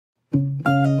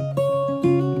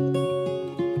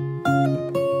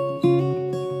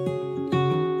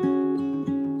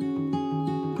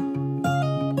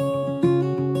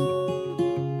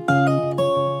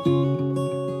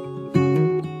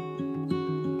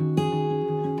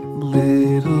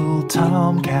Little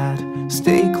tomcat,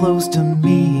 stay close to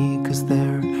me, 'cause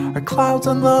there are clouds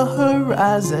on the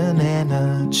horizon and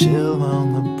a chill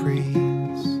on the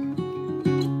breeze.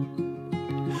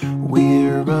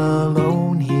 We're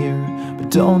alone here, but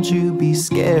don't you be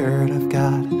scared. I've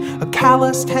got a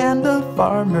calloused hand, a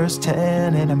farmer's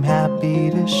tan, and I'm happy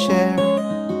to share.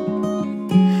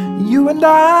 You and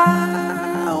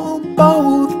I will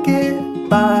both get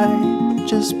by.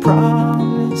 Just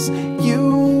promise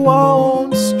you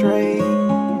won't stray.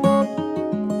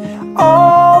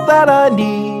 All that I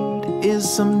need is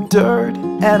some dirt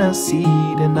and a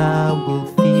seed, and I will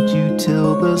feed you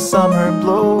till the summer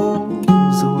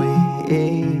blows away.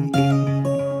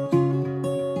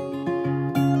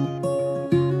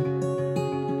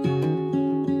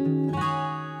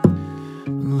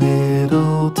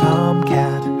 Little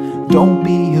tomcat, don't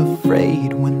be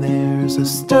afraid when there's a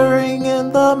stirring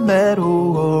in the meadow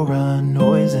or a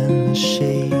noise in the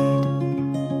shade.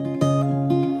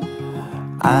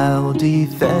 I'll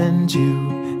defend you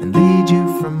and lead you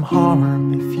from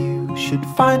harm. If you should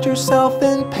find yourself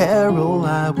in peril,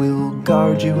 I will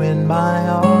guard you in my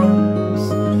arms.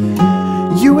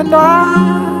 You and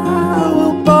I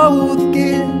will both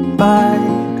get by.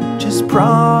 Just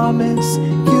promise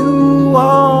you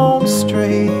won't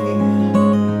stray.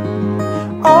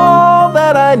 All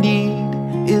that I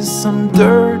need is some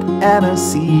dirt and a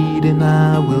seed, and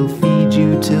I will feed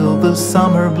you till the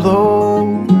summer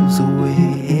blows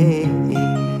away.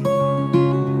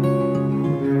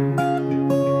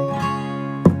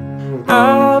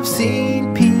 I've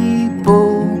seen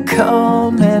people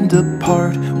come and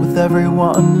depart. With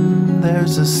everyone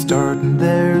there's a start and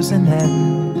there's an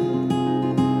end.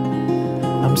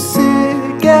 I'm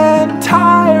sick and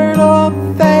tired of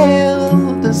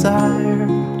failed desire.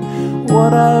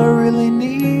 What I really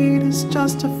need is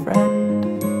just a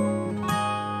friend.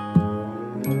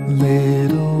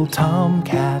 Little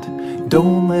tomcat,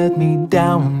 don't let me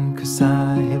down, 'cause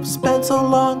I have spent so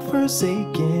long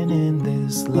forsaken in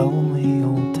this lonely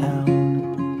old town.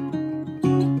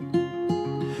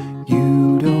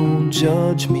 You don't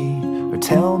judge me or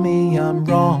tell me I'm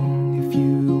wrong. If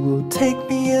you will take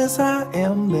me as I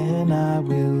am, then I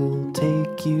will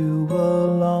take you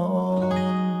along.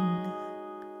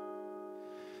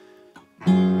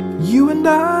 You and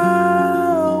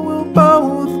I will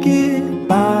both get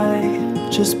by.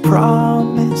 Just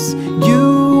promise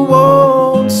you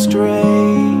won't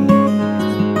stray.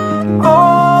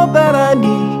 All that I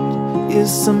need is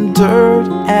some dirt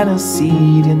and a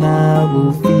seed, and I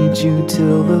will feed you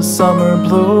till the summer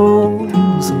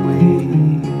blows away.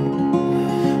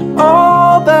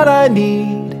 All that I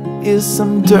need is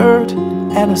some dirt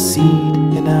and a seed,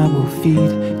 and I will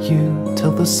feed you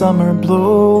till the summer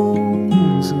blows